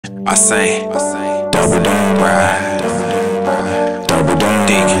I say, double down, ride, double down,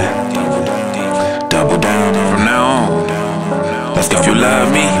 dig, double down. From now on, if you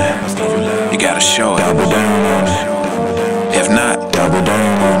love me, you gotta show it. Double down. If not, double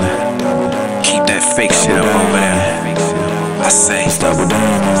down. Keep that fake shit up over there. I say, double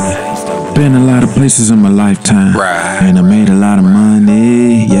down. Been a lot of places in my lifetime, right. And I made a lot of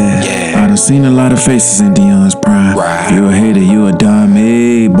money, yeah. I done seen a lot of faces in Dion's prime, right. You a hater, you a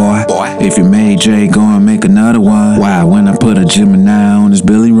dummy, boy. If you made Jade, go and make another one. Why, when I put a Gemini on his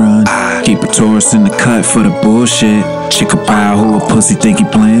Billy run, keep a Taurus in the cut for the bullshit. Chick a pile who a pussy think he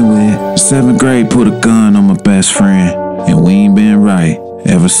playing with. 7th grade, put a gun on my best friend, and we ain't been right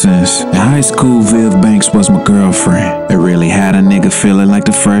ever since. In high school, Viv Banks was my girlfriend. It really had a nigga feeling like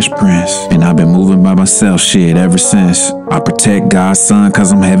the Fresh Prince. And I've been moving by myself shit ever since. I protect God's son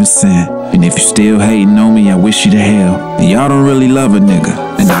cause I'm heaven sent. And if you still hating on me, I wish you to hell. And y'all don't really love a nigga,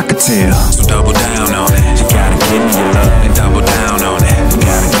 and I could tell. So double down on it. You gotta give me your love. And double down on it. You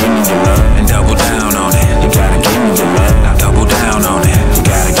gotta give me your love. And double down on it. You gotta give me your love. Now double down on it. You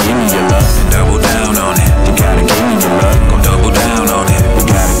gotta give me your love. And double down on it. You gotta give me your love. Go double down on it. You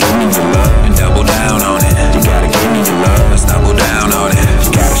gotta give me your love. And double down on it. You gotta give me your love. Let's double down on it.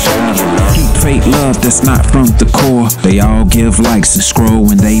 You gotta show me your love. Keep fake love that's not from the core. They all give likes and scroll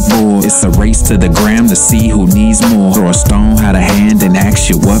when they bored. It's a race to the gram to see who needs more. Throw a stone, had a hand, and ask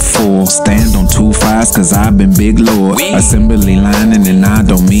you what for. Stand on 2 5s cause I've been big lord. Assembly lining and I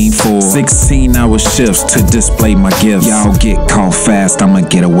don't mean 4. 16-hour shifts to display my gifts. Y'all get caught fast, I'ma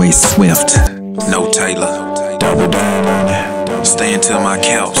get away swift. No Taylor. Double down on it. Stay until my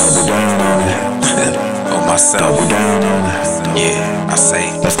caps. Double down on it. On myself. Double down on it. Yeah, I say,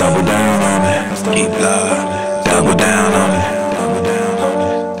 Let's double down on it. keep love. Double down on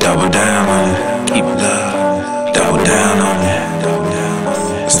it. Double down on it. Keep love. Double down on it.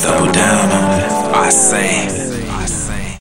 Let's double down on it. I say.